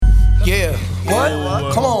Yeah,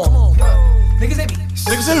 what? Come on. Niggas at beats.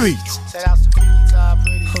 Niggas at beats. Shout outs to Freaky Top,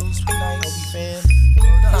 Pretty Loose, Obi fan.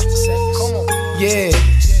 Not the sex. Come on. Yeah.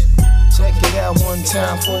 Check it out one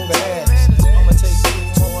time for the ass. I'ma take you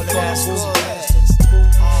more than ass.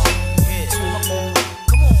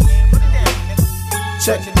 Come on, man. Put it down, nigga.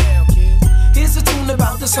 Check it down, kid. Here's a tune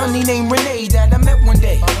about this honey named Renee that I met one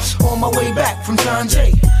day on my way back from John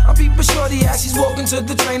Jay. I'm peeping shorty as she's walking to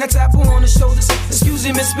the train. I tap her on the shoulders. Excuse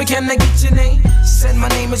me, miss, but can I get your name? She said my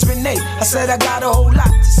name is Renee. I said I got a whole lot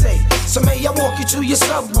to say. So may I walk you to your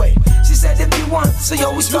subway? She said if you want. So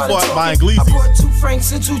yo, we started talking. I bought 2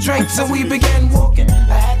 francs and 2 drinks and we began walking.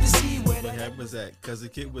 I had to see where what happens that because the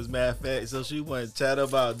kid was mad fat, so she wanted to chat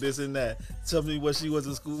about this and that. Tell me what she was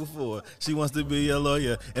in school for. She wants to be a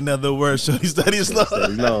lawyer. In other words, she studies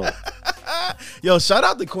law. Yo, shout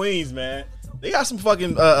out to Queens, man. They got some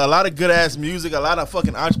fucking a lot of good ass music, a lot of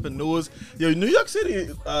fucking entrepreneurs. Yo, New York City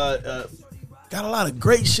got a lot of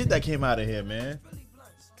great shit that came out of here, man.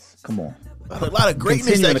 Come on. A lot of greatness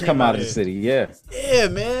Continuing that to came come out of of the city, yeah. Yeah,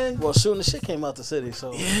 man. Well, soon the shit came out the city,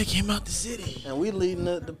 so yeah, it came out the city, and we leading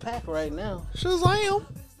the pack right now. Shazam!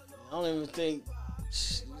 I don't even think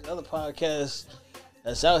the other podcasts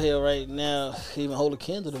that's out here right now even hold a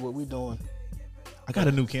candle to what we doing. I got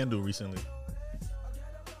a new candle recently.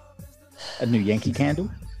 A new Yankee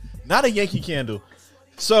candle? Not a Yankee candle.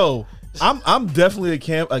 So I'm definitely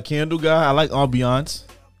a candle guy. I like ambiance.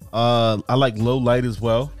 I like low light as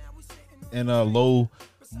well, and low.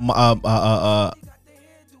 I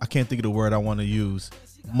can't think of the word I want to use.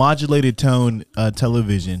 Modulated tone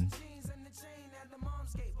television.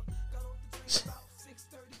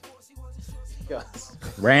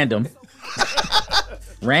 Random.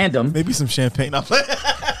 Maybe some champagne.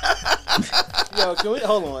 Yo, can we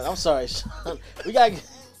hold on? I'm sorry, Sean. We gotta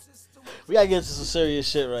get into some serious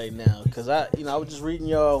shit right now, cause I was just reading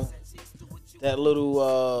y'all that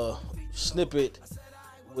little snippet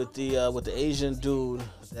with the Asian dude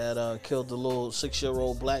that killed the little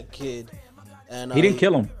 6-year-old black kid, and he didn't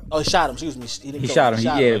kill him. Oh, he shot him. Excuse me. He shot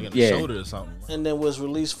him. Yeah. Shoulder or something. And then was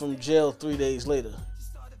released from jail 3 days later.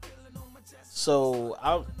 So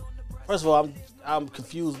first of all, I'm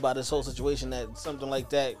confused by this whole situation that something like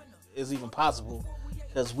that is even possible,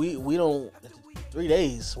 because we don't 3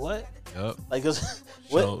 days. What? Yep. Like,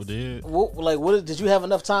 what did? What did you have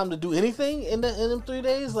enough time to do anything in them 3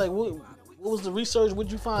 days? Like, what was the research? What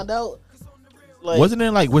did you find out? Like, wasn't it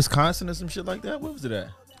in like Wisconsin or some shit like that? Where was it at?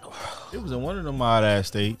 It was in one of them odd ass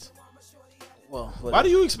states. Well, why do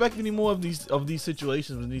you expect any more of these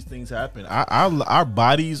situations when these things happen? Our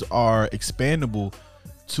bodies are expandable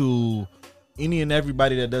to any and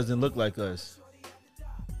everybody that doesn't look like us.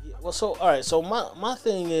 Well, so all right. So my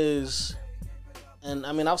thing is, and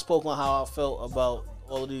I mean, I've spoken on how I felt about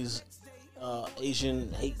all of these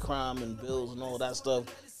Asian hate crime and bills and all that stuff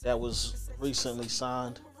that was recently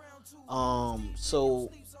signed.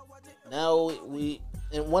 So now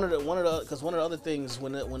and one of the other things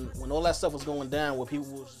when all that stuff was going down, where people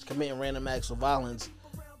was committing random acts of violence,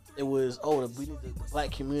 it was we need the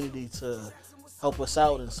black community to help us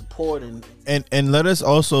out and support and let us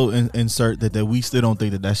also insert that we still don't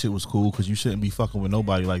think that shit was cool, because you shouldn't be fucking with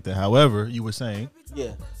nobody like that. However, you were saying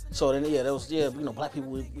so then that was black people,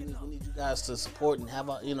 we need you guys to support and have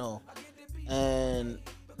and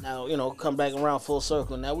now come back around full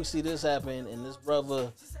circle. Now we see this happen, and this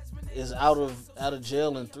brother is out of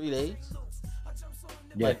jail in 3 days.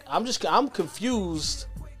 Yeah. Like, I'm confused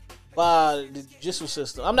by the judicial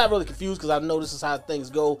system. I'm not really confused, because I know this is how things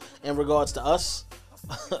go in regards to us.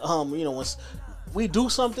 Once we do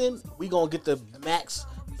something, we gonna get the max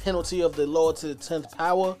penalty of the law to the 10th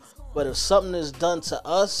power. But if something is done to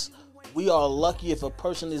us, we are lucky if a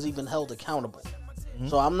person is even held accountable. Mm-hmm.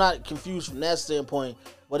 So I'm not confused from that standpoint,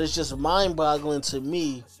 but it's just mind-boggling to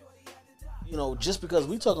me. Just because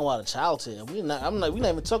we talking about a child here, we're not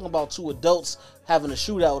even talking about 2 adults having a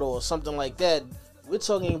shootout or something like that. We're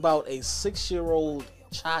talking about a 6-year-old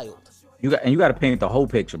child. You got to paint the whole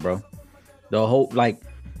picture, bro. The whole,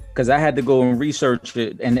 because I had to go and research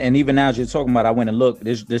it, and even now as you're talking about, I went and looked.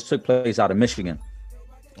 This took place out of Michigan.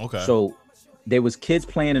 Okay. So there was kids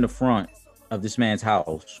playing in the front of this man's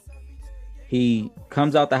house. He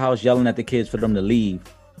comes out the house yelling at the kids for them to leave,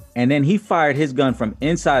 and then he fired his gun from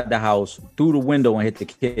inside the house through the window and hit the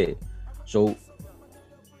kid. So,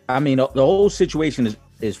 I mean, the whole situation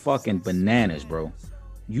is fucking bananas, bro.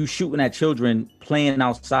 You shooting at children playing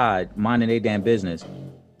outside, minding their damn business.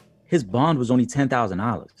 His bond was only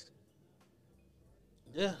 $10,000.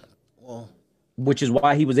 Yeah, well, which is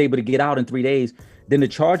why he was able to get out in 3 days. Then the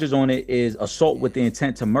charges on it is assault with the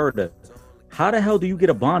intent to murder. How the hell do you get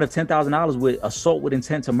a bond of $10,000 with assault with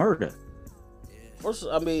intent to murder? First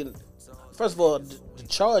of all, the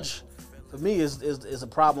charge for me is a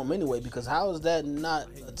problem anyway, because how is that not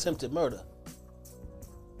attempted murder?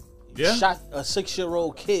 You shot a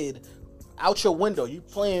 6-year-old kid out your window. You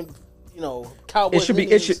playing, Cowboys.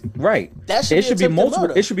 Right. That should be multiple.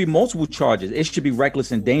 murder. It should be multiple charges. It should be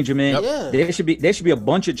reckless endangerment. Yep. Yeah. There should be a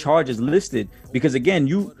bunch of charges listed, because again,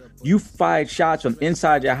 you fired shots from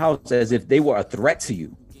inside your house as if they were a threat to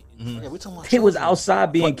you. Yeah, we talking about Kid was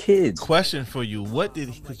outside being kids. Question for you: what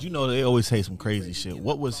did? Because they always say some crazy shit.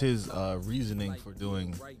 What was his reasoning for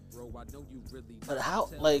doing? But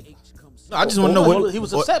how? Like, no, I just want to know what he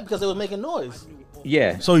was upset because they were making noise.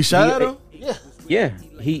 Yeah. So he shot at him. Yeah. Yeah,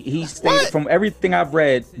 he stated, from everything I've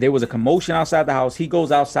read, there was a commotion outside the house. He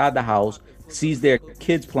goes outside the house, sees their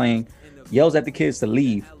kids playing, yells at the kids to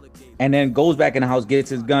leave, and then goes back in the house, gets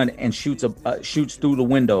his gun, and shoots through the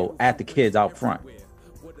window at the kids out front.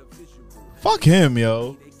 Fuck him,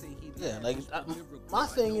 yo. Yeah, like my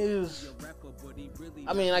thing is,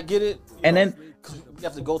 I get it, and then you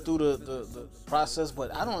have to go through the process,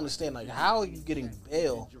 but I don't understand, like, how are you getting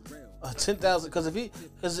bail? 10,000, because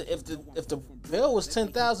if the bill was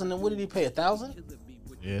 10,000, then what did he pay? 1,000?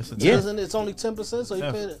 Yeah, it's only 10%, so he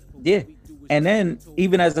paid it. Yeah, and then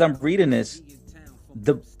even as I'm reading this,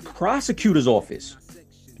 the prosecutor's office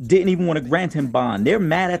didn't even want to grant him bond. They're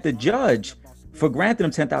mad at the judge for granting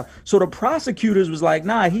him 10,000. So the prosecutors was like,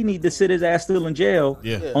 nah, he need to sit his ass still in jail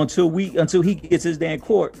until he gets his day in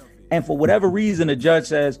court. And for whatever reason, the judge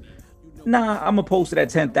says, nah, I'm gonna post it at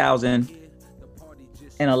 10,000.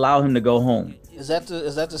 And allow him to go home. Is that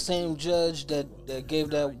the same judge that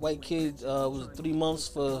gave that white kid was 3 months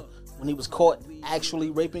for when he was caught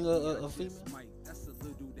actually raping a female?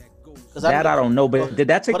 I don't know, but did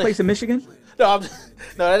that take place in Michigan? No,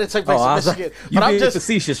 that didn't take place in Michigan. You're being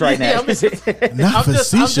facetious right now. Not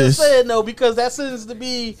facetious. I'm just saying though, because that seems to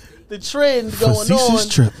be the trend going facetious on.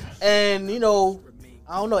 Trip. And I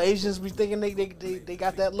don't know. Asians be thinking they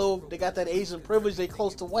got that Asian privilege. They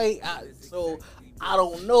close to white, so. I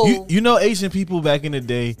don't know. You know, Asian people back in the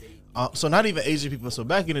day, so not even Asian people. So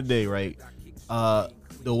back in the day, right? The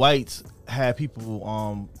whites had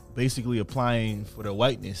people basically applying for their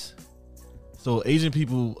whiteness. So Asian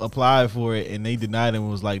people applied for it and they denied them.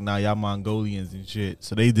 It was like, nah, y'all Mongolians and shit.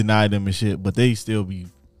 So they denied them and shit, but they still be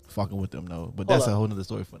fucking with them though. But that's a whole nother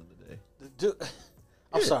story for another day.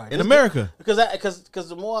 I'm sorry. In America, because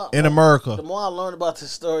the more in America, the more I learn about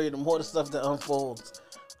this story, the more the stuff that unfolds,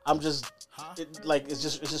 I'm just. It's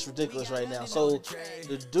just ridiculous right now. So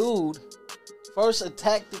the dude first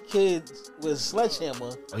attacked the kids with a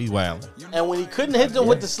sledgehammer. Oh, he's wild. And when he couldn't hit them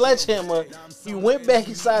with the sledgehammer, he went back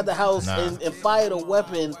inside the house and fired a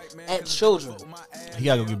weapon at children. He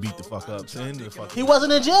gotta go get beat the fuck up. He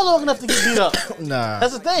wasn't in jail long enough to get beat up. Nah,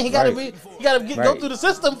 that's the thing. He gotta go through the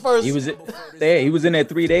system first. He was in there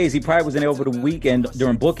 3 days. He probably was in there over the weekend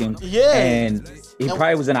during booking. Yeah, and he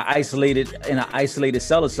probably was in an isolated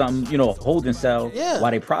cell or something, holding cell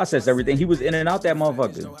while they processed everything. He was in and out that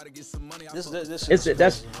motherfucker.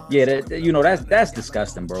 That's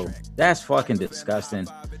disgusting, bro. That's fucking disgusting.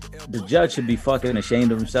 The judge should be fucking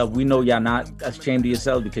ashamed of himself. We know y'all not ashamed of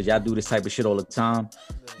yourselves because y'all do this type of shit all the time.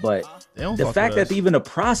 But the fact that even the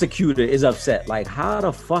prosecutor is upset, like, how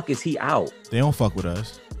the fuck is he out? They don't fuck with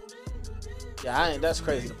us. Yeah, that's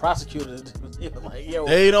crazy. The prosecutor was even like, yo,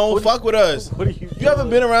 they don't fuck with us. What are you ever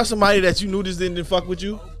been around somebody that you knew just didn't fuck with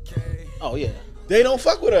you? Oh yeah. They don't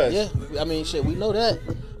fuck with us. Yeah, shit, we know that.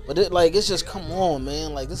 But it's just, come on,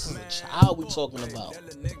 man. Like, this is a child we talking about.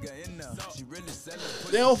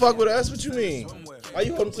 They don't fuck with us. What you mean? Why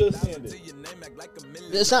you hold them to a standard?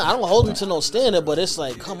 It's not. I don't hold them to no standard, but it's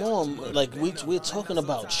like, come on. Like, we're talking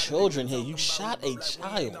about children here. You shot a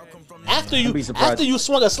child after you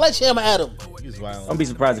swung a sledgehammer at him. I'll be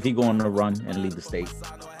surprised if he go on the run and leave the state.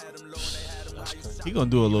 He gonna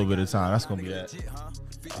do a little bit of time. That's gonna be that.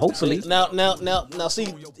 Hopefully. Now.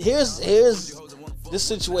 See, here's this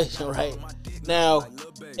situation right now.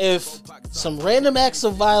 If some random acts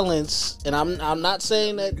of violence, and I'm not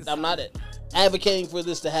saying that, I'm not advocating for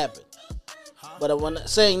this to happen, but I'm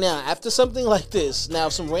saying now, after something like this, now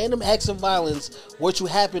if some random acts of violence were to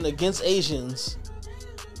happen against Asians,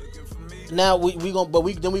 now we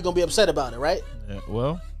gonna be upset about it, right? Yeah,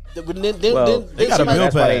 well. They got a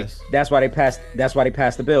bill pass. That's why they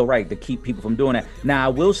passed the bill, right, to keep people from doing that. Now, I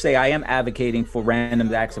will say I am advocating for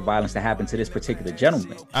random acts of violence to happen to this particular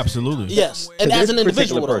gentleman. Absolutely. Yes, and as an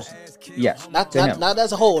individual person. Yes, not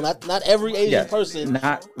as a whole. Not every Asian person.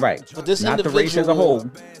 Not right. But this not individual the race as a whole,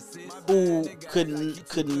 who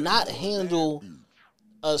could not handle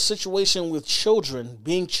a situation with children,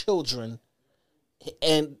 being children,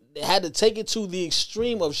 and had to take it to the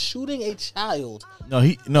extreme of shooting a child. No,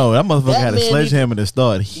 that motherfucker had a sledgehammer to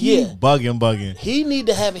start. He bugging. He need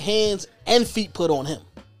to have hands and feet put on him.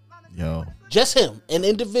 Yo. Just him, an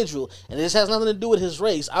individual. And this has nothing to do with his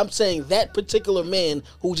race. I'm saying that particular man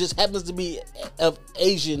who just happens to be of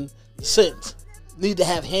Asian descent need to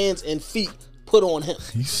have hands and feet put on him.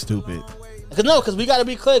 You stupid. Because we got to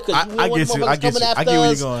be clear. Because I get you. I get where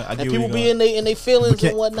you're going. And people be in their feelings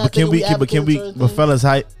and whatnot. But fellas,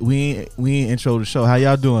 we ain't intro the show. How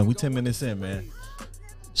y'all doing? We 10 minutes in, man.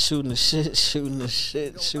 Shooting the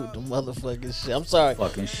motherfucking shit. I'm sorry.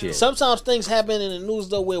 Fucking shit. Sometimes things happen in the news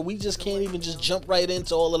though where we just can't even just jump right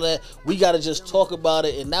into all of that. We gotta just talk about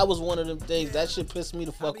it, and that was one of them things that shit pissed me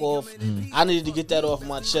the fuck off. I needed to get that off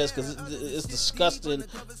my chest because it's disgusting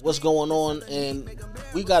what's going on, and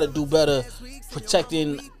we gotta do better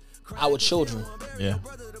protecting our children. Yeah.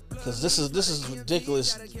 Because this is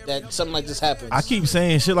ridiculous that something like this happens. I keep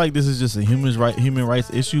saying shit like this is just a human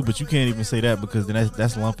rights issue, but you can't even say that because then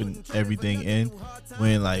that's lumping everything in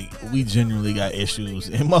when like we genuinely got issues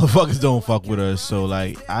and motherfuckers don't fuck with us. So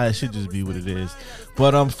like I should just be what it is.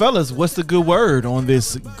 But fellas, what's the good word on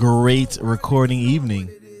this great recording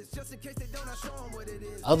evening?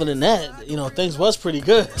 Other than that, things was pretty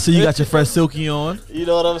good. So you got your fresh silky on? You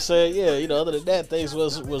know what I'm saying? Yeah, other than that, things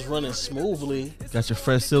was running smoothly. Got your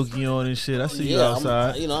fresh silky on and shit. I see you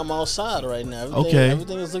outside. I'm outside right now.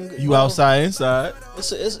 Everything is looking good. You outside, inside?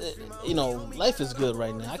 It's life is good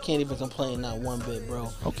right now. I can't even complain not one bit, bro.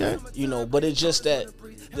 Okay. But it's just that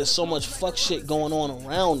there's so much fuck shit going on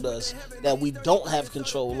around us that we don't have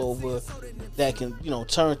control over that can,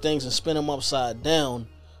 turn things and spin them upside down.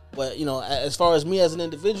 But as far as me as an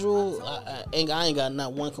individual, I ain't got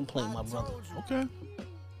not one complaint, my brother. Okay,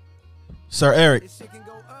 Sir Eric.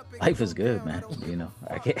 Life is good, man.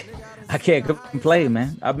 I can't complain,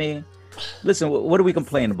 man. I mean, listen, what are we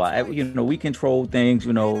complaining about? We control things.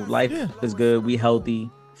 Life is good. We healthy.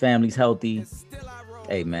 Family's healthy.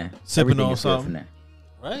 Hey, man, sipping on something,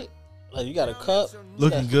 right? Like you got a cup,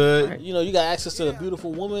 looking good. You got access to a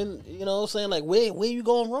beautiful woman. You know what I'm saying? Like where you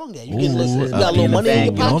going wrong at? You got a little money in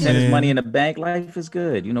your pocket. Money in the bank. Life is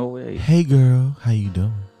good. Hey girl, how you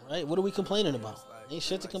doing? Right? What are we complaining about? Ain't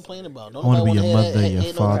shit to complain about. I want to be your mother,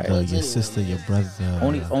 your father, your sister, your brother.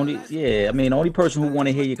 Only person who want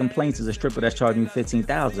to hear your complaints is a stripper that's charging you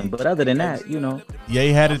 $15,000. But other than that, Yeah,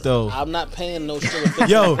 he had it though. I'm not paying no stripper.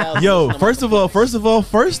 Yo. First of all,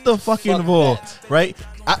 right?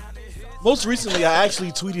 Most recently, I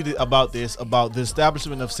actually tweeted about the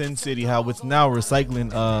establishment of Sin City, how it's now a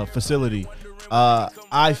recycling facility.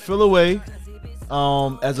 I feel away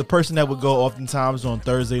as a person that would go oftentimes on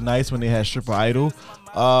Thursday nights when they had Stripper Idol.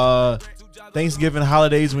 Thanksgiving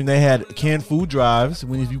holidays when they had canned food drives.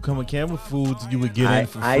 If you come with canned foods, you would get in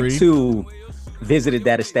for free. I too visited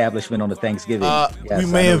that establishment on the Thanksgiving. Yes,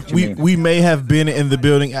 we may have been in the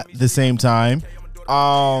building at the same time.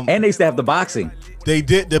 And they used to have the boxing. They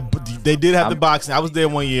did have the boxing. I was there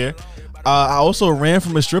one year. I also ran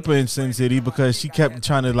from a stripper in Sin City because she kept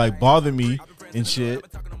trying to like bother me and shit.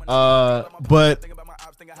 But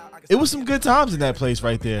it was some good times in that place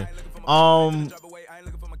right there. I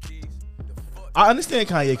understand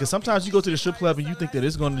Kanye because sometimes you go to the strip club and you think that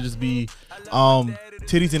it's going to just be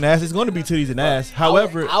titties and ass. It's going to be titties and ass.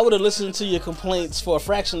 However, I would have listened to your complaints for a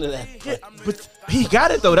fraction of that. Yeah, but he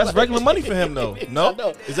got it though. That's regular money for him though. No,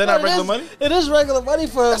 is that not regular money? It is regular money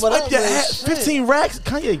for him. But 15 racks.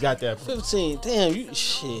 Kanye got that. 15. Damn, you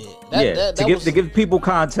shit. To give people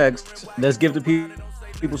context, let's give the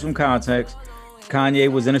people some context. Kanye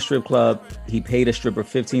was in a strip club. He paid a stripper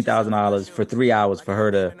 $15,000 for 3 hours for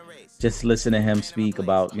her to just listen to him speak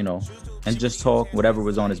about, and just talk whatever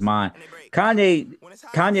was on his mind.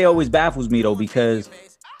 Kanye always baffles me though because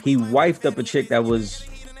he wifed up a chick that was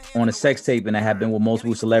on a sex tape and that had been with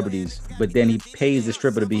multiple celebrities, but then he pays the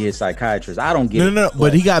stripper to be his psychiatrist. I don't get it. No,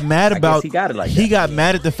 but he got mad about. He got it like he got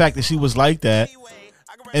mad at the fact that she was like that,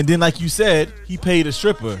 and then like you said, he paid a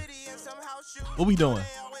stripper. What we doing?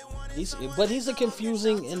 He's a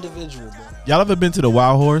confusing individual, bro. Y'all ever been to the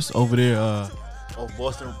Wild Horse over there?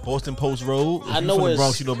 Boston Post Road. I know where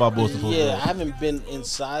Bronx. You know about Boston Post Road. Yeah, I haven't been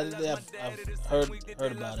inside there. I've heard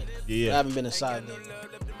about it. Yeah, I haven't been inside there.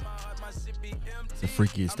 It's a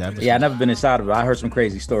freaky establishment. Yeah, I never been inside of it. I heard some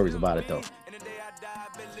crazy stories about it though.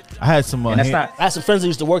 I had some. I had some friends that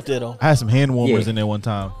used to work there though. I had some hand warmers in there one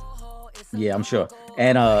time. Yeah, I'm sure.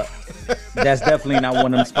 And that's definitely not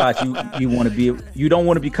one of them spots you want to be. You don't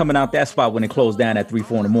want to be coming out that spot when it closed down at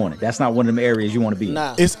 3-4 in the morning. That's not one of them areas you want to be.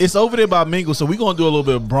 Nah. It's over there by Mingle. So we're gonna do a little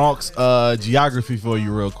bit of Bronx geography for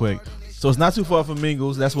you real quick. So it's not too far from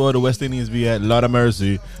Mingles. That's where the West Indians be at. Lord of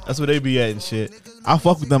mercy. That's where they be at and shit. I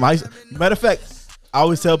fuck with them. Matter of fact, I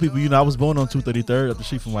always tell people, I was born on 233rd up the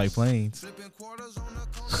street from White Plains.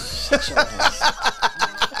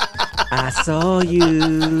 I saw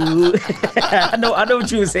you. I know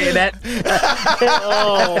what you were saying that.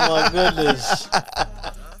 Oh my goodness.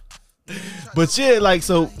 But yeah, like,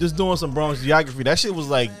 so just doing some Bronx geography. That shit was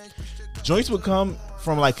like, joints would come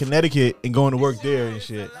from like Connecticut and going to work there and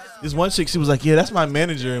shit. This one chick, she was like, yeah, that's my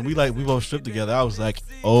manager, and we both stripped together. I was like,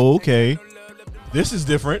 oh, okay, this is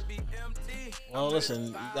different. Well, listen,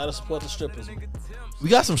 you gotta support the strippers. We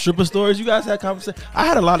got some stripper stories. You guys had conversations. I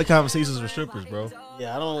had a lot of conversations with strippers, bro.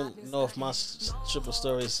 Yeah, I don't know if my stripper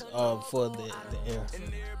stories are for the air.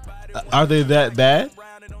 Are they that bad?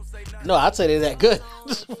 No, I'd say they're that good.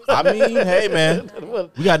 I mean, hey, man.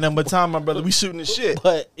 We got nothing but time, my brother. We shooting the shit.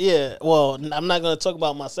 But, yeah, well, I'm not going to talk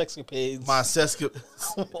about my sexcapades.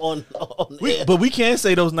 on But we can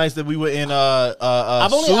say those nights that we were in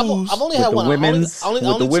I've only had one. The women's. I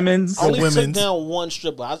only took down one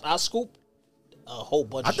stripper. I scooped a whole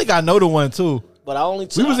bunch I think I know the one, too. But I only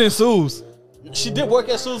we was in Sue's. She did work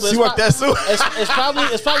at Sue's. She worked at Sue's. It's probably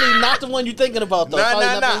not the one you're thinking about, though. Nah.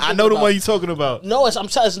 I know the one you're talking about. No, it's not. I'm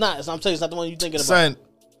telling you, it's not the one you're thinking about. Son.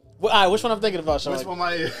 Well, all right, which one I'm thinking about, Sean? Which one am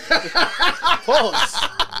I in? Pause.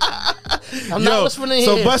 I'm not whispering in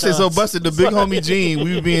here. So busted. The big homie Gene.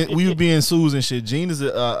 We would be in Sue's and shit. Gene is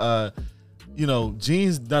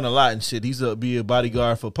Gene's done a lot and shit. He's be a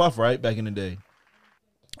bodyguard for Puff, right, back in the day.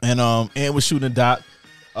 And was shooting a doc,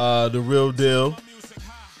 The Real Deal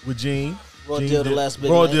with Gene. Raw Deal, the last big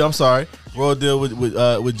Raw man. Deal, I'm sorry. Raw Deal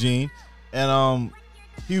with Gene. And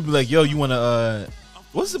he would be like, yo, you wanna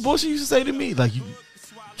what's the bullshit you used to say to me? Like, you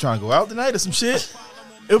trying to go out tonight or some shit?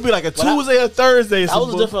 It would be like a Tuesday or Thursday. That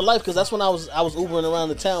was a different life because that's when I was Ubering around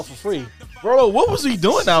the town for free. Bro, what was he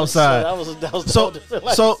doing outside? That was a different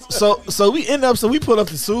life. So we pull up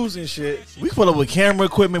the Sue's and shit. We pull up with camera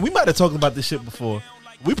equipment. We might have talked about this shit before.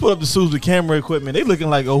 We pull up the Sue's with camera equipment. They looking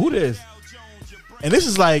like, oh, who this? And this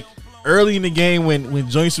is like early in the game when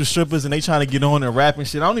joints were strippers and they trying to get on and rap and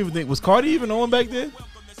shit. I don't even think, was Cardi even on back then?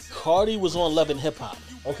 Cardi was on Love and Hip Hop.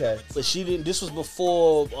 Okay. But she didn't. This was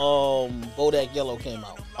before Bodak Yellow came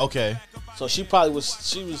out. Okay. So she probably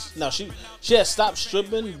was. She had stopped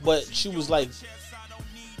stripping, but she was reality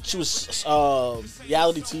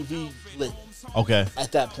TV lit. Okay.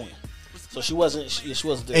 At that point, so she wasn't. She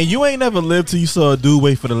wasn't there. And you ain't never lived till you saw a dude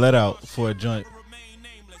wait for the let out for a joint.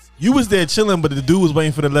 You was there chilling, but the dude was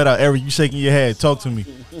waiting for the let out. Eric, you shaking your head. Talk to me.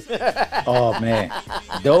 Oh man,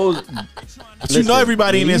 those. But you know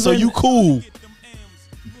everybody in there, so you cool.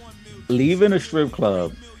 Leaving a strip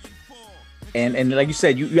club, and like you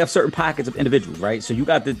said, you have certain pockets of individuals, right? So you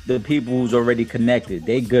got the people who's already connected.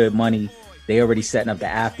 They good money. They already setting up the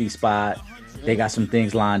after spot. They got some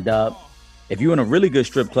things lined up. If you're in a really good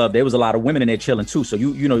strip club, there was a lot of women in there chilling too. So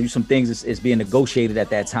you know some things is being negotiated at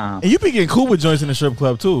that time. And you be getting cool with joints in the strip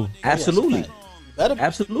club too. Absolutely.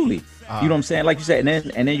 Absolutely. You know what I'm saying? Like you said,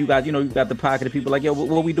 and then you got the pocket of people like, yo,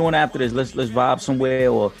 what we doing after this? Let's vibe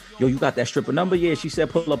somewhere. Or yo, you got that stripper number? Yeah, she said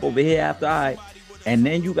pull up over here after. All right. And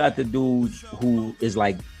then you got the dudes who is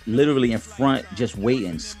like literally in front just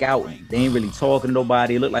waiting, scouting. They ain't really talking to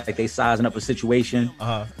nobody. It look like they sizing up a situation.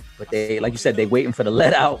 But they, like you said, they waiting for the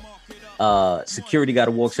let out. Security got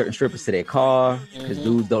to walk certain strippers to their car because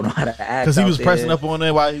dudes don't know how to act. Because he was pressing up on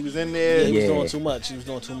there while he was in there. Yeah, he was doing too much.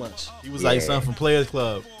 He was like something from Players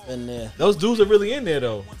Club. In there. Those dudes are really in there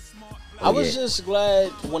though. I was just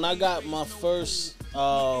glad when I got my first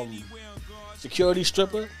security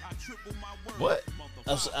stripper. What?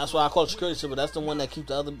 That's why I call it security stripper. That's the one that keep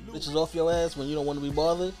the other bitches off your ass when you don't want to be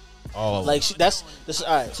bothered. Oh, like that's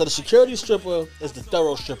all right. So the security stripper is the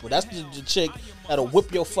thorough stripper. That's the chick that'll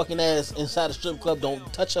whip your fucking ass inside the strip club.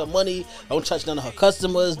 Don't touch her money. Don't touch none of her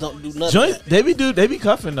customers. Don't do nothing. They be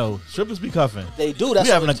cuffing though. Strippers be cuffing. They do. That's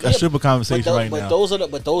we having a stripper conversation right now. This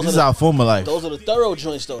is our former life. Those are the thorough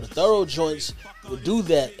joints though. The thorough joints would do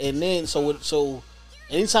that, and then so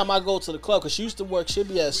anytime I go to the club, because she used to work, she'd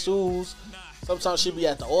be at Sue's. Sometimes she'd be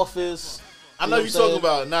at the office. I know you talking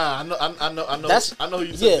about. Nah, I know. I know who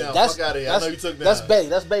you took down. Fuck out of here. I know you took down. That's Bay.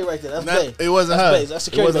 That's Bay right there. That's Bay. It wasn't her. Bay. That's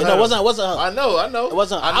security. No, it wasn't her. I know. It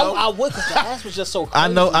wasn't her. I would, because the ass was just so crazy. I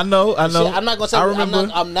know. I'm not gonna say.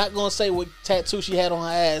 I'm not gonna say what tattoo she had on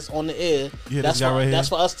her ass on the air. Yeah, that's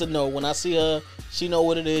for us to know. When I see her, she know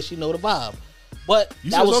what it is. She know the vibe. But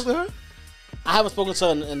you still talk to her? I haven't spoken to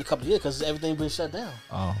her in a couple of years because everything been shut down.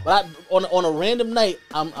 Oh. But on a random night,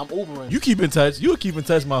 I'm Ubering. You keep in touch. You keep in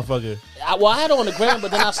touch, motherfucker. I had her on the ground,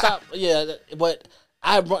 but then I stopped. Yeah, but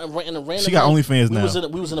I in a random. She got OnlyFans now.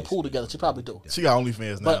 We was in a pool together. She probably do. She got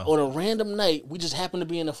OnlyFans now. But on a random night, we just happened to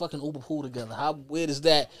be in a fucking Uber pool together. How weird is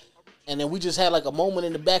that? And then we just had like a moment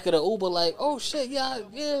in the back of the Uber, like, oh shit, yeah,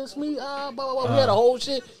 it's me. Blah, blah, blah. We had a whole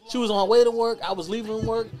shit. She was on her way to work. I was leaving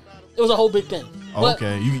work. It was a whole big thing.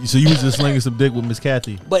 Okay, so you was just slinging some dick with Miss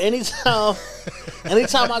Kathy. But anytime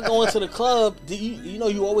I go into the club, you know,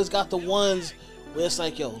 you always got the ones where it's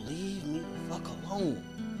like, yo, leave me the fuck alone.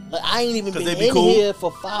 Like, I ain't even been in here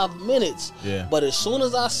for 5 minutes. Yeah. But as soon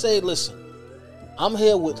as I say, listen, I'm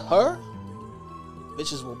here with her,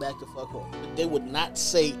 bitches will back the fuck off. They would not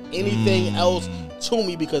say anything else to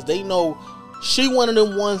me because they know she one of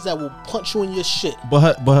them ones that will punch you in your shit.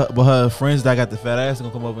 But her friends that got the fat ass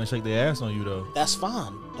gonna come over and shake their ass on you though. That's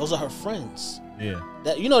fine. Those are her friends. Yeah.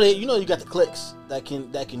 That you got the cliques that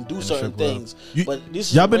can do certain things. But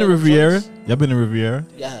y'all been to Riviera? Y'all been to Riviera?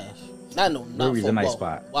 Yeah. Not Riviera's a nice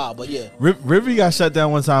spot. Wow, but yeah. Riviera got shut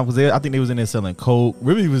down one time because I think they was in there selling coke.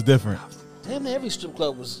 Riviera was different. Damn, every strip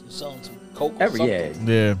club was selling some coke.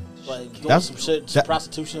 Yeah. Like doing some shit, some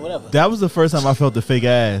prostitution, whatever. That was the first time I felt the fake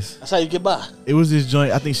ass. That's how you get by. It was this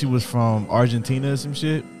joint. I think she was from Argentina or some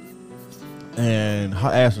shit, and her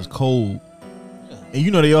ass was cold. Yeah. And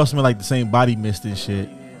you know they all smell like the same body mist and shit.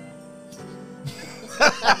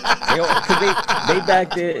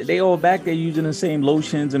 They all back there using the same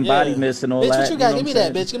lotions and body mist and all that. Bitch, what you got? Give me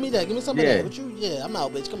that, bitch. Give me that. Give me some of that. I'm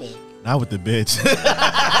out, bitch. Come here. Not with the bitch.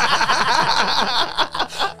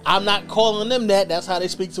 I'm not calling them that. That's how they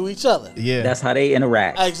speak to each other. Yeah. That's how they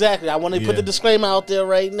interact. Exactly. I want to put the disclaimer out there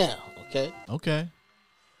right now. Okay? Okay.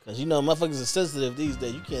 Because, you know, motherfuckers are sensitive these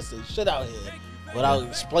days. You can't say shit out here without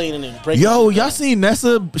explaining and breaking. Yo, y'all seen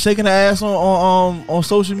Nessa shaking her ass on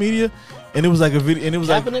social media? And it was like a video. And it was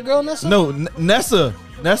Capping like. Girl, Nessa? No, Nessa.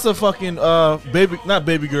 Nessa fucking, not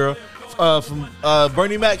baby girl, from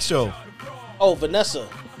Bernie Mac's show. Oh, Vanessa.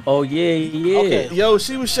 Oh yeah. Okay. Yo,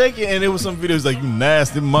 she was shaking, and it was some videos like, you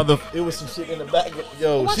nasty mother. It was some shit in the back.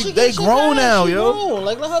 Yo, they grown now, yo. Grown.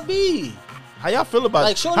 Like, let her be. How y'all feel about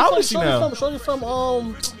like, How old is she now? Shorty from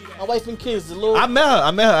My Wife and Kids. The little. I met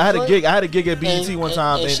her. I had a gig. I had a gig at BET one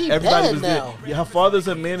time, and everybody was there. Yeah, her father's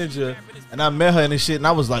a manager, and I met her and shit, and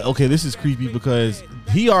I was like, okay, this is creepy because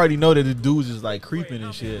he already know that the dudes is like creeping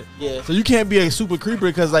and shit. Yeah. So you can't be a super creeper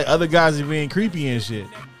because like other guys are being creepy and shit.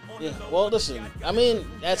 Yeah, well, listen, I mean,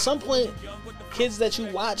 at some point, kids that you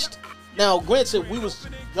watched, now, granted, we was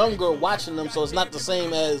younger watching them, so it's not the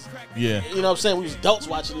same as, you know what I'm saying, we was adults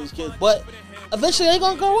watching these kids, but eventually they're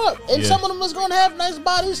going to grow up, and some of them is going to have nice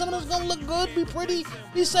bodies, some of them is going to look good, be pretty,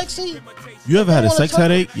 be sexy. You ever had a sex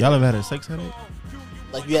headache? Y'all ever had a sex headache?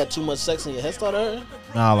 Like you had too much sex and your head started hurting?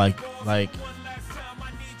 Nah, like,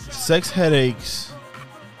 sex headaches,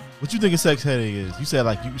 what you think a sex headache is? You said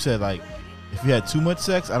like, if you had too much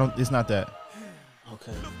sex, it's not that.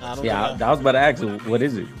 Okay. I was about to ask you, what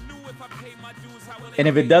is it? And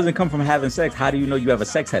if it doesn't come from having sex, how do you know you have a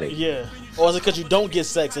sex headache? Yeah. Or is it because you don't get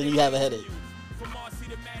sex and you have a headache?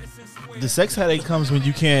 The sex headache comes when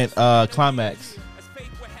you can't climax.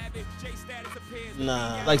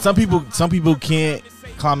 Nah. Like some people can't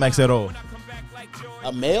climax at all.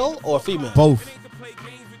 A male or a female? Both.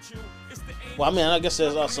 Well, I mean, I guess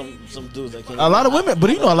there's some dudes that can't. A lot of women, but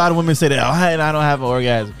you know, a lot of women say that I don't have an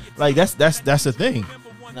orgasm. Like that's the thing.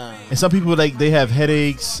 Nah. And some people like they have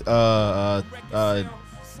headaches,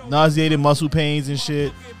 nauseated muscle pains and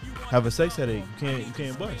shit. Have a sex headache. You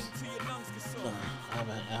can't bust. I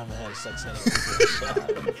haven't had a sex headache.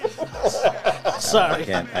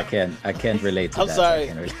 Sorry. I can't relate to that. I'm sorry.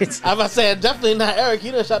 I'm about to say definitely not Eric.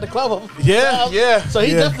 He done shot the club up. Yeah. So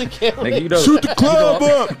he definitely can't relate. Like, shoot the club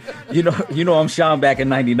up. You know I'm Sean back in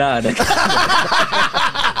 '99. I'm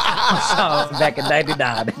Sean back in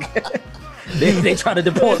 '99. They try to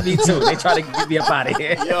deport me too. They try to get me up out of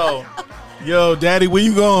here. Yo, daddy, where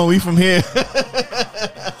you going? We from here.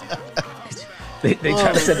 They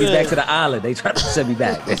try to send me back to the island. They try to send me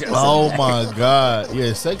back. Oh my God.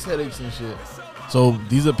 Yeah, sex headaches and shit. So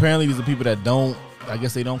these are people that don't, I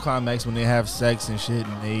guess they don't climax when they have sex and shit,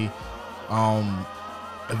 and they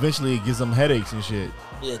eventually it gives them headaches and shit.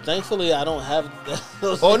 Yeah, thankfully I don't have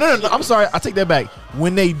those. Oh no, I'm sorry. I take that back.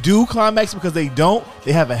 When they do climax because they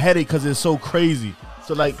have a headache because it's so crazy.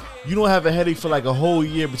 So like you don't have a headache for like a whole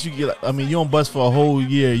year, but you get, I mean, you don't bust for a whole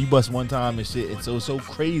year. You bust one time and shit. And so it's so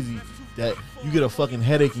crazy that you get a fucking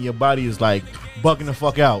headache and your body is like bugging the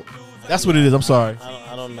fuck out. That's what it is. I'm sorry.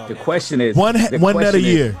 I don't know. The question is one net a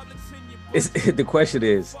year. The question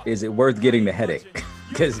is it worth getting the headache?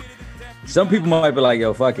 Because some people might be like,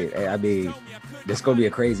 yo, fuck it. I mean, This gonna be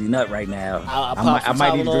a crazy nut right now. I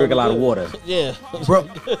might need to drink a lot of water. Yeah, bro.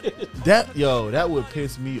 That would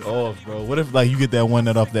piss me off, bro. What if like you get that one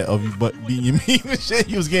nut off that of you but beating your meat and shit?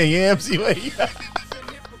 You was getting yams.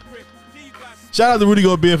 Shout out to Rudy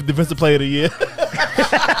Gobert for Defensive Player of the Year.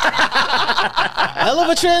 hell of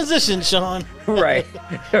a transition, Sean. Right.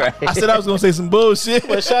 I said I was gonna say some bullshit.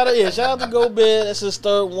 But shout out to Gobert. That's his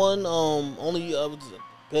third one. Only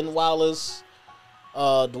Ben Wallace,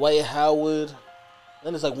 Dwight Howard.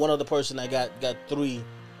 Then there's like one other person that got at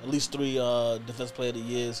least three Defensive Player of the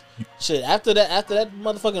Years. Shit. After that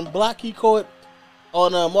motherfucking block he caught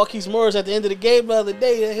on Marquise Morris at the end of the game the other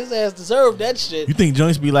day, his ass deserved that shit. You think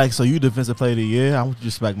joints be like, so you Defensive Player of the Year? I want you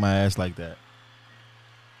to smack my ass like that.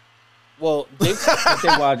 Well,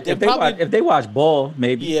 if they watch ball,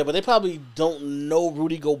 maybe. Yeah, but they probably don't know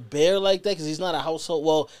Rudy Gobert like that because he's not a household.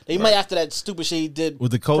 Well, they might after that stupid shit he did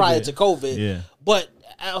with the COVID. Prior to COVID. Yeah. But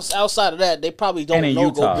outside of that, they probably don't know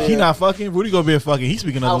Utah. Gobert. He not fucking. Rudy Gobert fucking. He's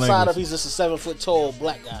speaking other language. Outside of he's just a 7 foot tall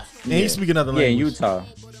black guy. And he's speaking other language. Yeah, in Utah.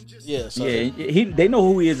 Yeah. So they know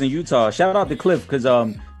who he is in Utah. Shout out to Cliff because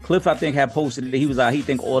Cliff I think had posted that he was he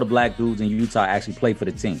think all the black dudes in Utah actually play for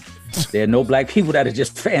the team. There are no black people that are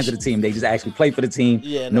just fans of the team. They just actually play for the team.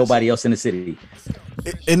 Yeah, nobody else in the city.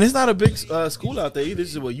 And it's not a big school out there either. This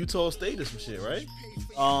is what Utah State or some shit, right?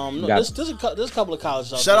 No, there's a couple of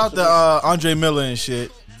colleges out there. Shout out to Andre Miller and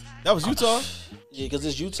shit. That was Utah. Yeah, because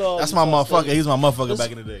it's Utah. That's Utah my motherfucker. State. He's my motherfucker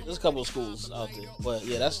back in the day. There's a couple of schools out there, but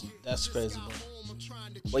yeah, that's crazy, bro.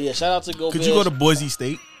 But yeah, shout out to Gobert. Could you go to Boise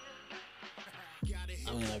State?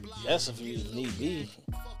 I mean, I guess if you need be.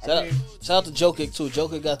 Shout out to Jokic too.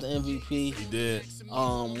 Jokic got the MVP. He did.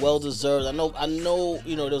 Well deserved. I know.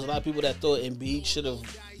 There's a lot of people that thought Embiid should have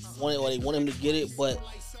won it or they want him to get it, but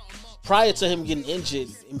prior to him getting injured,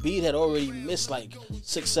 Embiid had already missed like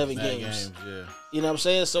 6-7 games. Yeah. You know what I'm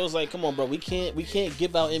saying? So it's like, come on, bro. We can't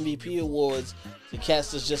give out MVP awards to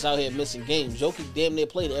cats that's just out here missing games. Jokic damn near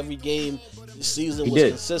played every game this season. Was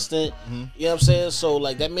consistent. Mm-hmm. You know what I'm saying? So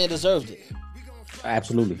like that man deserved it.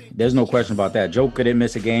 Absolutely. There's no question about that. Joker didn't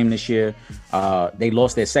miss a game this year. They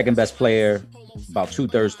lost their second best player about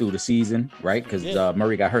 2/3 through the season, right? Because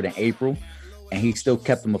Murray got hurt in April, and he still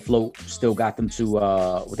kept them afloat. Still got them to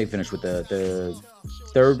what they finished with the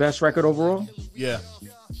third best record overall. Yeah.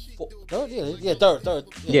 Third.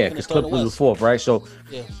 Yeah, because Clip was the fourth, right? So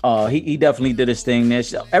he definitely did his thing there.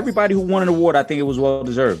 Everybody who won an award, I think it was well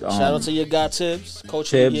deserved. Shout out to your guy Tibbs,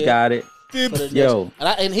 Coach Tibbs got it. Yo,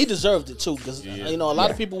 and he deserved it too because a lot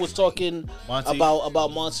of people was talking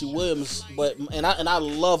about Monty Williams, but I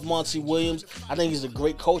love Monty Williams. I think he's a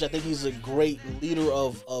great coach. I think he's a great leader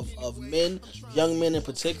of men, young men in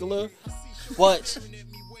particular. But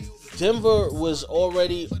Denver was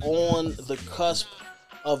already on the cusp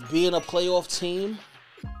of being a playoff team,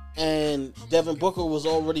 and Devin Booker was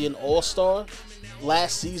already an all-star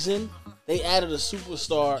last season. They added a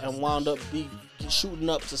superstar and wound up shooting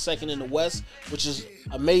up to second in the West, which is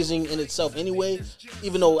amazing in itself anyway,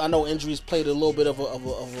 even though I know injuries played a little bit of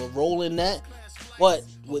a role in that. But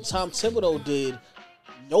what Tom Thibodeau did,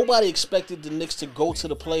 nobody expected the Knicks to go to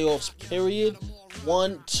the playoffs, period.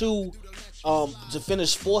 1, 2, to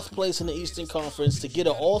finish 4th place in the Eastern Conference, to get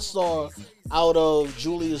an all-star out of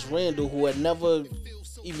Julius Randle, who had never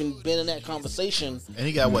even been in that conversation, and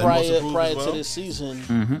he got prior to this season.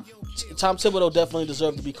 Mm-hmm. Tom Thibodeau definitely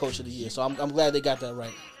deserved to be Coach of the Year, so I'm glad they got that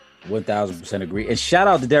right. 1000% agree. And shout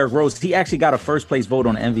out to Derrick Rose. He actually got a first place vote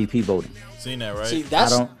on MVP voting. Seen that, right? See,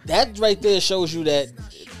 that right there shows you that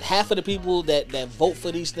half of the people that vote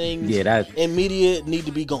for these things in media need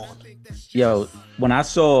to be gone. Yo, when I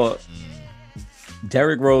saw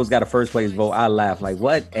Derrick Rose got a first place vote, I laughed like,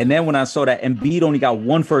 what? And then when I saw that Embiid only got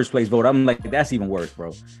 1 first place vote, I'm like, that's even worse,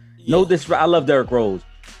 bro. No, I love Derrick Rose.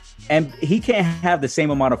 And he can't have the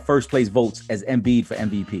same amount of first place votes as Embiid for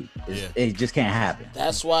MVP. It just can't happen.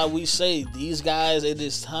 That's why we say these guys, it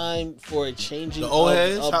is time for a changing. The old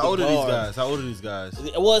heads? How old are these guys?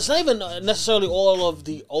 Well, it's not even necessarily all of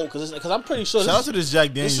the old, because I'm pretty sure. Shout out to this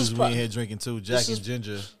Jack Daniels we in here drinking too. Jack and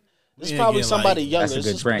Ginger. This is probably somebody younger. That's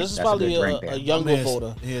a good drink. This is probably a younger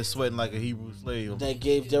voter. He sweating like a Hebrew slave. That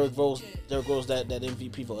gave Derrick Rose that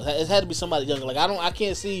MVP vote. It had to be somebody younger. Like I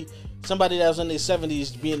can't see somebody that was in their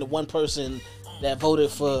 70s being the one person that voted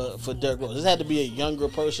for Derrick Rose. This had to be a younger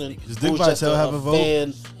person. Does Dick Vitale have a vote?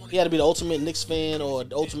 Fan. He had to be the ultimate Knicks fan or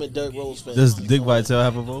the ultimate Derrick Rose fan. Does Dick Vitale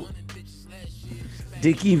have a vote?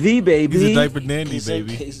 Dickie V, baby. He's a diaper dandy,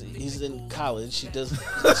 baby. He's in college. He doesn't.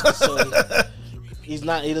 He's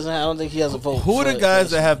not. He doesn't. I don't think he has a vote. Who are the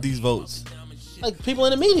guys that have these votes? Like people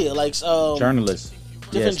in the media, like journalists.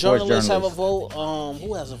 Different journalists have a vote.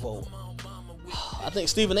 Who has a vote? I think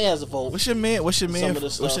Stephen A. has a vote. What's your man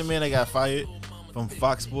that got fired from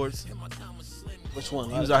Fox Sports? Which one?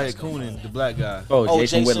 He was out here cooning, the black guy. Oh,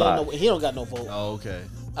 Jason Whitlock. No, he don't got no vote. Oh, okay.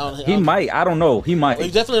 He might. I don't know. He might. Well,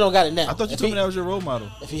 he definitely don't got it now. I thought you told me that was your role model.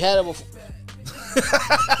 If he had it before.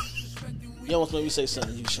 You almost made me say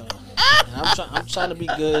something, you Sean. I'm trying to be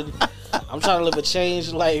good. I'm trying to live a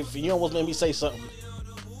changed life, and you almost made me say something.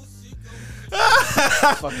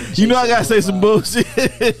 You know I gotta say some bullshit.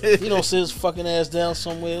 He don't sit his fucking ass down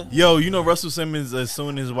somewhere. Yo, you know Russell Simmons is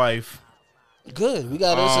suing his wife. Good. We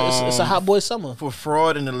got it's a hot boy summer. For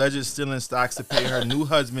fraud and alleged stealing stocks to pay her new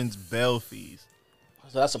husband's bail fees.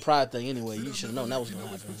 So that's a pride thing anyway. You should have known that was gonna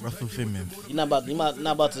happen. Russell Simmons. You're not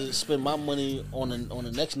about to spend my money on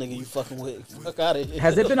the next nigga you fucking with. Fuck out of here.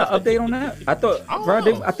 Has there been an update on that? I thought,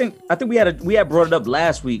 I think we had brought it up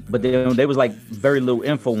last week, but there was like very little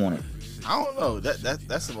info on it. I don't know.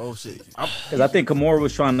 That's some old shit. Because I think Kimura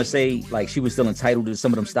was trying to say like she was still entitled to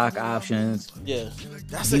some of them stock options. Yeah.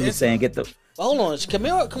 He was saying get the. But hold on,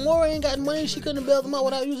 Kimura ain't got money. She couldn't bail them out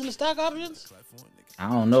without using the stock options. I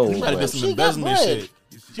don't know. She might have done some embezzlement shit.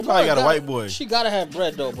 She probably got a white boy. She gotta have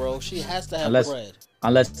bread though, bro. She has to have bread.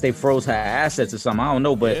 Unless they froze her assets or something. I don't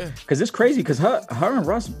know, but because it's crazy because her and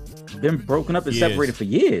Russ been broken up and separated for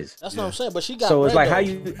years. That's what I'm saying. But she got. So it's bread,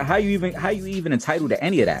 like though. how you even entitled to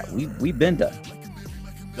any of that? We been done.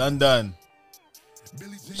 Done.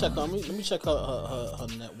 Let me check her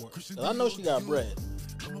net worth. I know she got bread.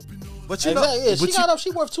 But you know,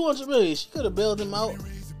 she worth $200 million. She could have bailed him out.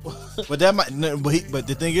 But that might. But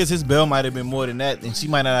the thing is, his bail might have been more than that, and she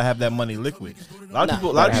might not have that money liquid. A lot of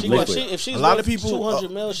people. If she's worth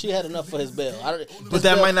 $200 million, she had enough for his bail. But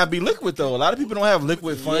that might not be liquid though. A lot of people don't have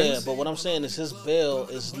liquid funds. Yeah, but what I'm saying is his bail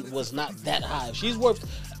was not that high. If she's worth,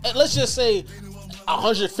 let's just say,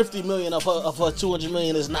 $150 million of her $200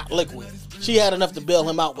 million is not liquid. She had enough to bail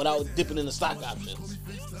him out without dipping in the stock options.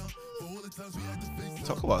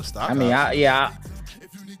 Talk about stock. I mean,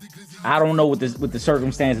 I don't know what the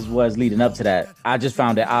circumstances was leading up to that. I just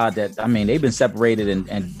found it odd that they've been separated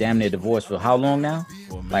and damn near divorced for how long now?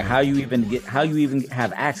 Like how you even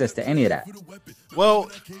have access to any of that?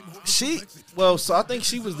 So I think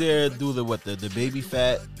she was there through the baby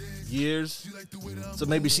fat years. So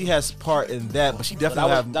maybe she has part in that, but she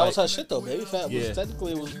definitely that was her shit though. Baby fat was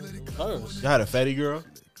technically was hers. You had a fatty girl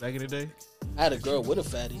back in the day? I had a girl with a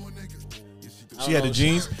fatty. She had the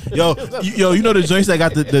jeans. Yo, you know the joints that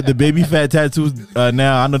got the baby fat tattoos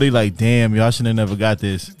now? I know they like, damn, y'all should have never got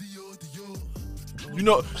this.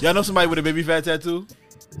 Y'all know somebody with a baby fat tattoo?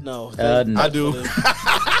 No. No. I do.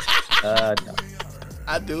 No.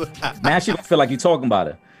 I do. Now she don't feel like you talking about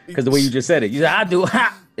her. Because the way you just said it. You said, I do.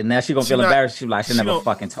 And now she gonna feel embarrassed. She like, she never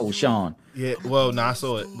fucking told Sean. Yeah, well, I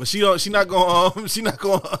saw it. But she not going, she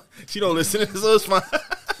don't listen to this, so it's fine.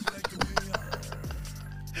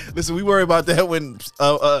 Listen, we worry about that when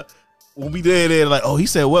we did it. Like, oh, he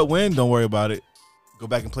said what? When? Don't worry about it. Go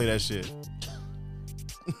back and play that shit.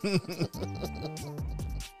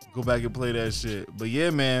 Go back and play that shit. But yeah,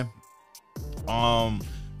 man.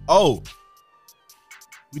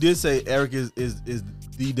 We did say Eric is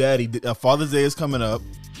the daddy. Father's Day is coming up,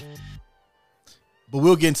 but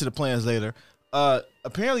we'll get into the plans later.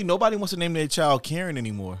 Apparently, nobody wants to name their child Karen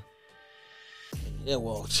anymore. Yeah,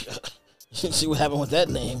 well. See what happened with that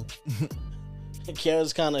name.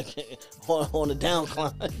 Karen's kind of on the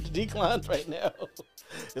decline right now.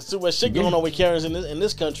 There's too much shit going on with Karens in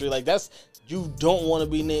this country. Like you don't want to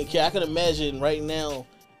be named Karen. I can imagine right now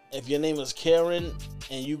if your name is Karen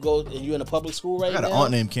and you're in a public school right now. I got an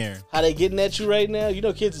aunt named Karen. How they getting at you right now? You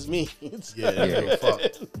know, kids is mean. Yeah. Fuck.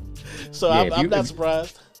 So I'm not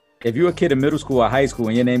surprised. If you're a kid in middle school or high school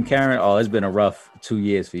and your name Karen, it's been a rough 2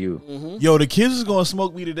 years for you. Mm-hmm. Yo, the kids was gonna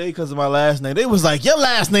smoke me today because of my last name. They was like, your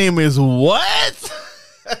last name is what?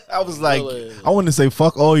 I was like, I wanted to say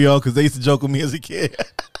fuck all y'all because they used to joke with me as a kid.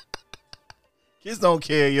 Kids don't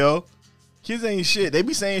care, yo. Kids ain't shit. They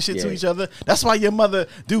be saying shit to each other. That's why your mother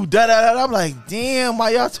do da-da-da. I'm like, damn,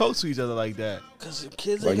 why y'all talk to each other like that? Because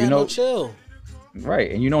kids ain't got no chill.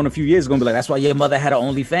 Right, and in a few years, it's gonna be like that's why your mother had her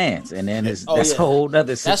OnlyFans, and then that's a whole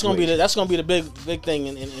other situation. That's gonna be the big thing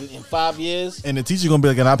in 5 years. And the teacher gonna be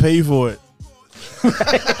like, "And I pay you for it."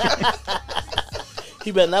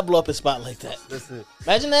 He better not blow up his spot like that. That's it.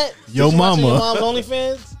 Imagine that. Your mama. Your mom's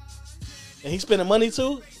OnlyFans, and he's spending money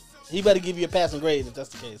too. He better give you a passing grade if that's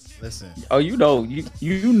the case. Listen. Oh, you know,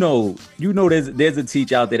 there's a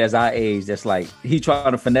teacher out there that's our age that's like he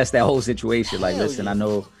trying to finesse that whole situation. Like, listen, I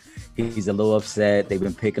know. He's a little upset. They've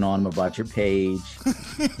been picking on him about your page.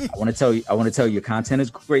 I want to tell you, your content is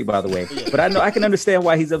great, by the way. But I can understand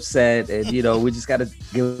why he's upset, and we just got to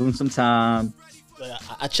give him some time.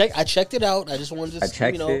 I checked it out. I just wanted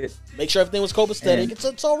to make sure everything was copacetic.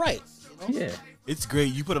 It's all right. You know? Yeah, it's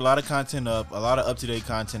great. You put a lot of content up, a lot of up-to-date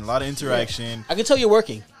content, a lot of interaction. Yeah. I can tell you're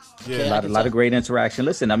working. Yeah, a lot of great interaction.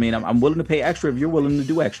 Listen, I mean, I'm willing to pay extra if you're willing to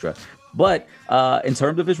do extra. But in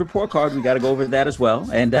terms of his report card, we got to go over that as well.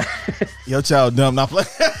 And your child dumb, not playing.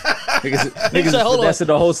 Niggas that's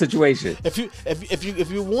the whole situation. If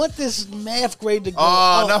you want this math grade to go,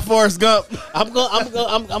 not Forrest Gump. I'm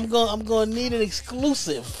gonna need an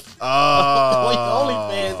exclusive.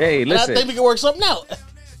 OnlyFans. Hey, listen. I think we can work something out.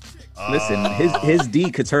 Listen, his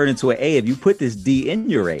D could turn into an A if you put this D in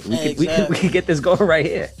your A. We can get this going right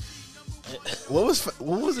here. What was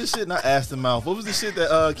the shit? Not ass to mouth. What was the shit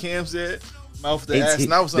that Cam said? Mouth to ass.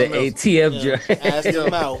 Now something else. The ATM ass to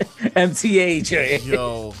mouth. MTA.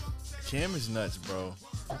 Yo, Cam is nuts, bro.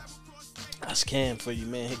 That's Cam for you,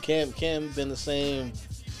 man. Cam been the same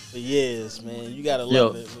for years, man. You gotta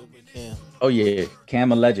love it with Cam. Oh yeah,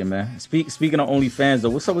 Cam a legend, man. Speaking of OnlyFans though,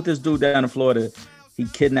 what's up with this dude down in Florida? He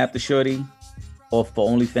kidnapped the shorty, or for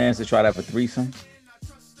OnlyFans to try to have a threesome.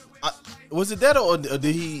 Was it that, or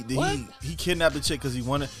did he kidnap the chick because he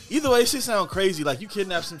wanted? Either way, it shit sound crazy. Like you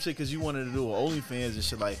kidnapped some chick because you wanted to do OnlyFans and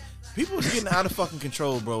shit. Like people are getting out of fucking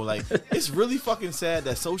control, bro. Like it's really fucking sad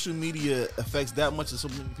that social media affects that much of so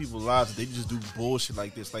many people's lives that they just do bullshit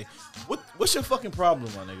like this. Like what's your fucking problem,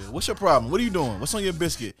 my nigga? What's your problem? What are you doing? What's on your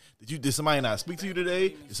biscuit? Did somebody not speak to you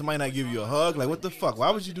today? Did somebody not give you a hug? Like what the fuck?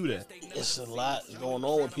 Why would you do that? It's a lot going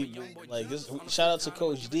on with people. Like shout out to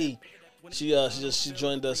Coach D. She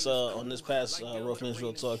joined us on this past Rough Men's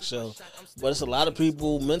Real Talk show, but it's a lot of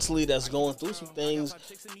people mentally that's going through some things,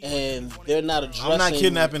 and they're not addressing. I'm not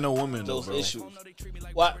kidnapping no woman, those though, bro. issues.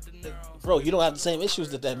 Why, bro? You don't have the same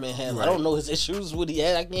issues that man has. Right. I don't know his issues. What he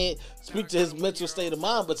had, I can't speak to his mental state of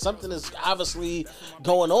mind, but something is obviously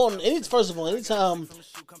going on. First of all, anytime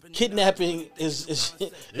kidnapping is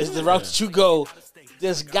the route that you go,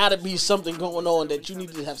 there's got to be something going on that you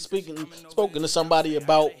need to have spoken to somebody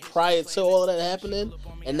about prior to all of that happening,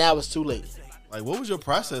 and now it's too late. Like, what was your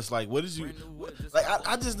process? Like, what did you...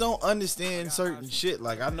 I just don't understand certain shit.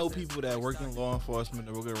 Like, I know people that work in law enforcement,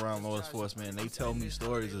 that work around law enforcement, and they tell me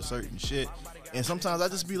stories of certain shit. And sometimes I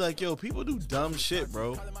just be like, yo, people do dumb shit,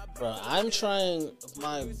 bro. Bro, I'm trying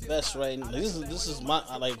my best right now. This is my,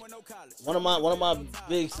 like, one of my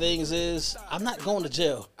big things is I'm not going to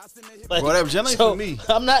jail. Like, bro, that generally for me.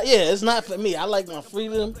 I'm not, it's not for me. I like my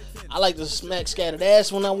freedom. I like to smack scattered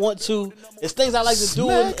ass when I want to. It's things I like to do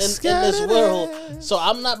in this world. So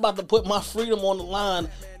I'm not about to put my freedom on the line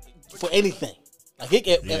for anything. Like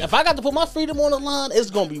if I got to put my freedom on the line,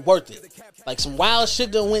 it's gonna be worth it. Like some wild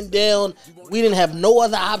shit that went down, we didn't have no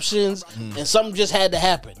other options, and something just had to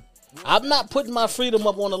happen. I'm not putting my freedom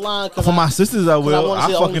up on the line. For my sisters, I will.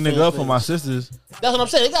 I fucking nigga up for my sisters. That's what I'm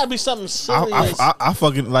saying. It gotta be something serious. I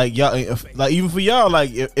fucking like y'all. Like even for y'all,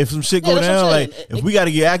 like if some shit go down, like if we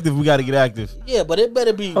gotta get active, we gotta get active. Yeah, but it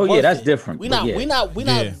better be. Oh yeah, that's different. We not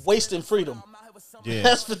wasting freedom.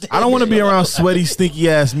 Yeah, I don't want to be around sweaty, stinky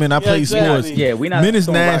ass men. I play sports. Yeah, we not. Men is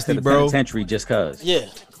nasty, bro. Penitentiary just cause. Yeah,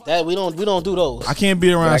 that we don't do those. I can't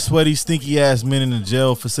be around sweaty, stinky ass men in the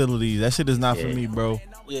jail facilities. That shit is not for me, bro.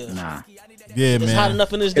 Yeah, nah. Yeah, man. It's hot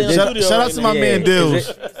enough in this damn studio. Shout out to my man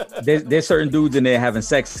Dills. There's certain dudes in there having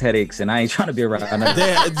sex headaches, and I ain't trying to be around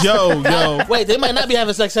them. Yo. Wait, they might not be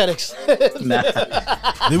having sex headaches. Nah.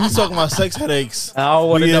 Then we talking about sex headaches. I don't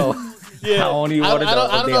want to know. Yeah, I don't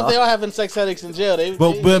know if they are having sex headaches in jail.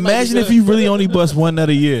 But imagine if you really only bust one nut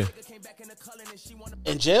a year.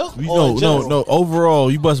 In jail? No.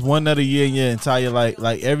 Overall, you bust one nut a year in your entire life.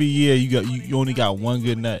 Like every year, you only got one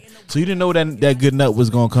good nut. So you didn't know that good nut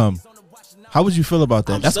was gonna come. How would you feel about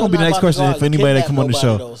that? That's gonna be the next question for anybody that come on the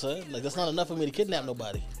show. Like that's not enough for me to kidnap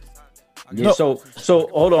nobody. Yeah, no. So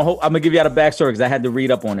hold on. I'm gonna give you out a backstory because I had to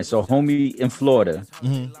read up on it. So homie in Florida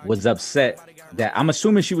was upset that I'm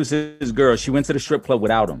assuming she was his girl. She went to the strip club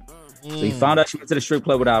without him. So he found out she went to the strip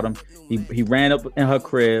club without him. He ran up in her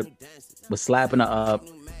crib, was slapping her up,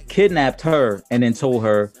 kidnapped her, and then told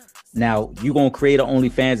her, now you gonna create an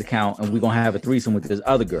OnlyFans account and we're gonna have a threesome with this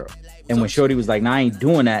other girl. And when Shorty was like, nah, I ain't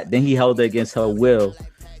doing that, then he held her against her will.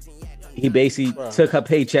 He basically took her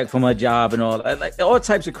paycheck from her job and all that, like all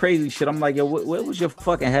types of crazy shit. I'm like, yo, where was your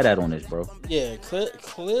fucking head at on this, bro? Yeah,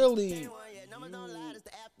 clearly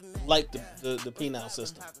like the penal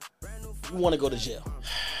system. You want to go to jail.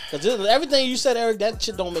 Because everything you said, Eric, that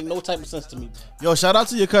shit don't make no type of sense to me. Yo, shout out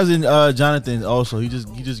to your cousin Jonathan. Also, he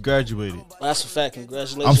just graduated. Well, that's a fact.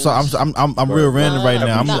 Congratulations. I'm sorry. I'm real random right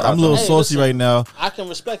now. I'm a little saucy right now. I can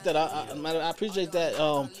respect that. I appreciate that.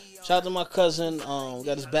 Shout out to my cousin.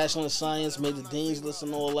 Got his bachelor in science. Made the dean's list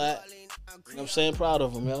and all that. You know what I'm saying? Proud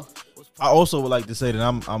of him, yo. I also would like to say that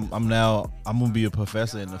I'm gonna be a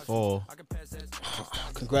professor in the fall.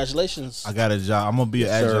 Congratulations. I got a job. I'm gonna be an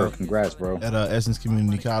adjunct. Congrats, bro. At Essence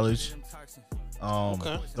Community College.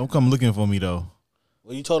 Don't come looking for me though.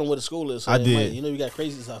 Well, you told them what the school is. So I did. You know you got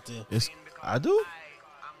crazies out there. I do.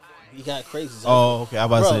 You got crazies. Oh, okay. I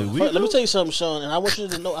about to say. Let me tell you something, Sean, and I want you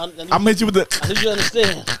to know. I met you with the. I need you to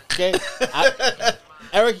understand. Okay,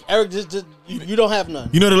 Eric, just you don't have none.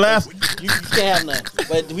 You know the laugh. You can't have none.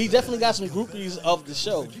 But we definitely got some groupies of the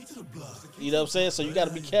show. You know what I'm saying? So you got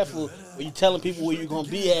to be careful when you telling people where you're gonna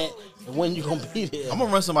be at and when you're gonna be there. I'm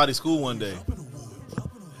gonna run somebody's school one day.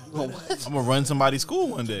 What? I'm gonna run somebody's school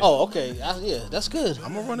one day. Oh, okay. Yeah, that's good.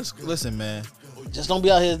 I'm gonna run a school. Listen, man. Just don't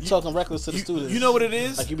be out here talking reckless to the students. You know what it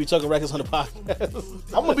is? Like you be talking reckless on the podcast.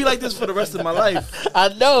 I'm gonna be like this for the rest of my life. I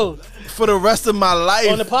know. For the rest of my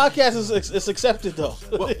life. On the podcast, it's accepted though.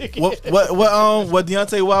 What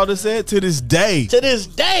Deontay Wilder said? To this day. To this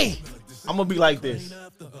day. I'm gonna be like this.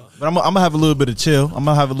 But I'm gonna have a little bit of chill. I'm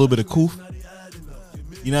gonna have a little bit of coof.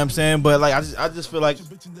 You know what I'm saying? But like I just feel like,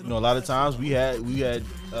 you know, a lot of times we had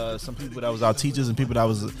some people that was our teachers and people that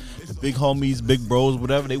was the big homies, big bros,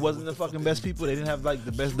 whatever. They wasn't the fucking best people. They didn't have like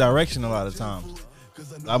the best direction a lot of times.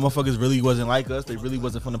 A lot of motherfuckers really wasn't like us. They really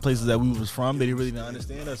wasn't from the places that we was from. They really didn't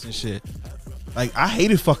understand us and shit. Like I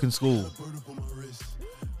hated fucking school.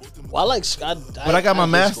 Well, but I got my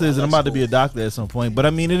master's and I'm about to be a doctor at some point. But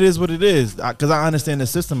I mean, it is what it is. Because I understand the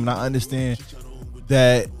system and I understand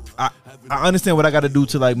that I understand what I got to do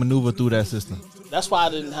to like maneuver through that system. That's why I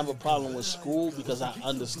didn't have a problem with school, because I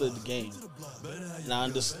understood the game, and I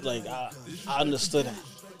understood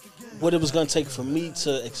what it was going to take for me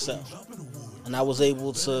to excel, and I was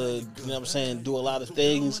able to, you know what I'm saying, do a lot of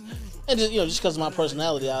things, and just, you know, just because of my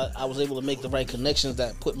personality, I was able to make the right connections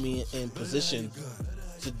that put me in position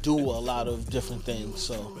to do a lot of different things.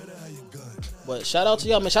 So, but shout out to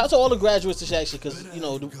y'all, man. Shout out to all the graduates this actually, because you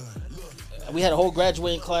know we had a whole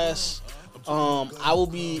graduating class. I'll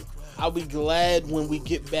be glad when we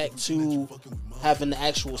get back to having the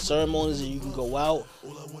actual ceremonies and you can go out.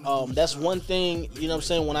 That's one thing, you know what I'm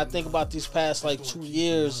saying, when I think about these past like 2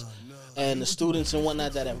 years and the students and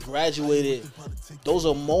whatnot that have graduated, those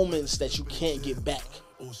are moments that you can't get back.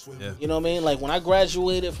 Yeah. You know what I mean? Like when I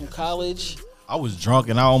graduated from college, I was drunk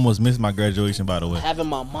and I almost missed my graduation, by the way. having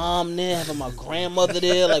my mom there, having my grandmother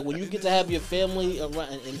there, like when you get to have your family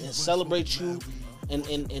around and celebrate you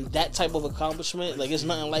and that type of accomplishment, like it's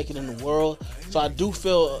nothing like it in the world. So I do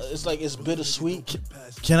feel it's like it's bittersweet.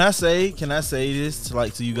 Can I say this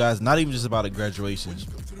to you guys? Not even just about a graduation,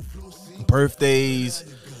 birthdays,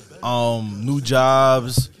 new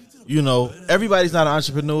jobs. You know, everybody's not an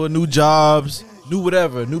entrepreneur. New jobs, new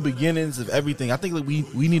whatever, new beginnings of everything. I think like we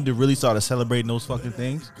need to really start celebrating those fucking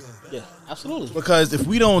things. Yeah, absolutely. Because if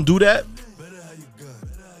we don't do that,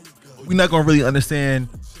 we're not gonna really understand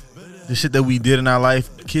the shit that we did in our life.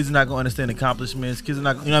 Kids are not gonna understand accomplishments. Kids are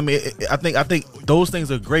not, you know what I mean? I think those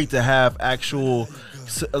things are great to have actual,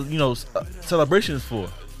 you know, celebrations for.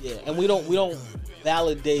 Yeah, and we don't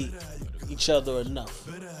validate each other enough.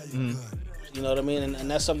 Mm-hmm. You know what I mean?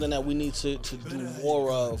 And that's something that we need to do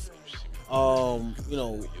more of.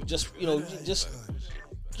 Just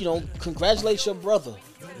congratulate your brother,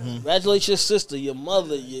 congratulate your sister, your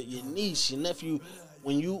mother, your niece, your nephew.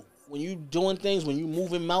 When you doing things, when you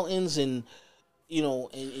moving mountains, and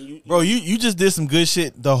you, bro, you just did some good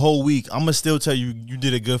shit the whole week. I'm gonna still tell you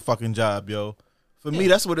did a good fucking job, yo. For me,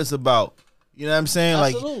 that's what it's about. You know what I'm saying?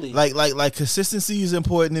 Absolutely. Like consistency is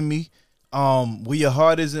important to me. Where your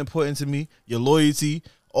heart is important to me. Your loyalty,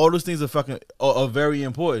 all those things are very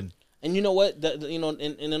important. And you know what?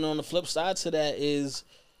 And then on the flip side to that is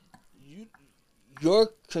your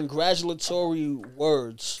congratulatory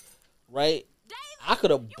words, right? I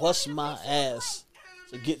could have bust my ass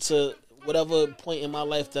to get to whatever point in my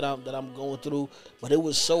life that I'm going through, but it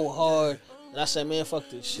was so hard that I said, man, fuck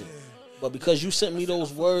this shit. But because you sent me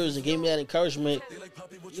those words and gave me that encouragement,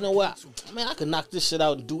 you know what, man, I could knock this shit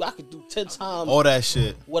out and I could do 10 times all that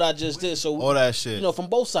shit what I just did. So all that shit, from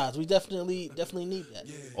both sides, we definitely need that.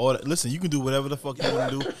 Listen, you can do whatever the fuck you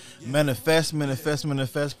want to do. Manifest.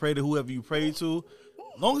 Pray to whoever you pray to.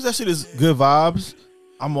 As long as that shit is good vibes,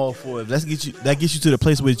 I'm all for it. That gets you to the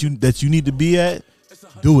place where that you need to be at.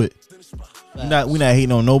 Do it. We're not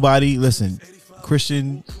hating on nobody. Listen,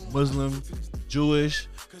 Christian, Muslim, Jewish,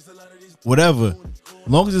 whatever. As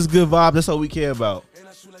long as it's good vibe, that's all we care about.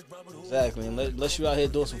 Exactly. Unless you out here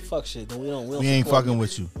doing some fuck shit, then we ain't fucking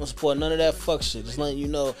with you. We don't support none of that fuck shit. Just letting you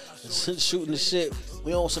know, shooting the shit.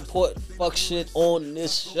 We don't support fuck shit on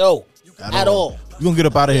this show. At all. We gonna get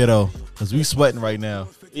up out of here though, cause we sweating right now.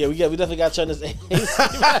 Yeah, we definitely got to turn this AC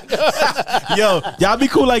back on. Yo, y'all be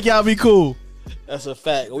cool like y'all be cool. That's a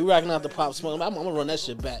fact. We rocking out the Pop Smoke. I'm gonna run that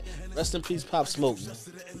shit back. Rest in peace, Pop Smoke. Man.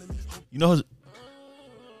 You know.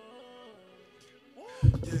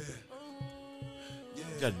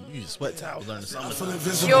 You use sweat towels during the summer.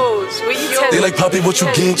 They like, Poppy, what you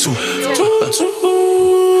get to?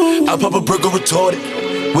 I pop a burger retarded.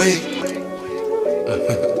 Wait.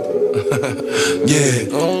 Yeah.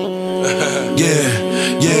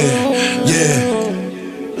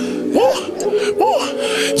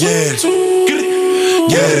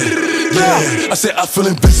 Yeah. I said I feel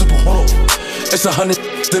invincible. It's 100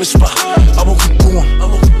 in the spot. I won't keep going.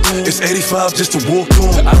 It's 85 just to walk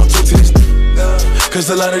on. I don't talk to this. Cause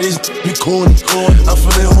a lot of these be corny. I'm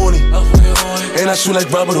feeling horny. And I shoot like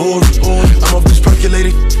Robert Horry. I'm off this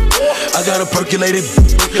percolated. I got a percolated.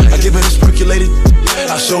 I give it this percolated.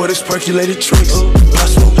 I show it this percolated tricks.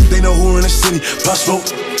 Possible, they know who in the city. Possible,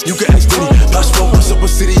 you can ask Diddy. Possible, what's up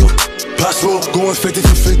with city? Possible, going 50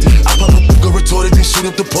 for 50. I pop a retarded, then shoot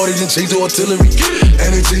up the party, then change the artillery.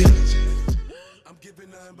 Energy.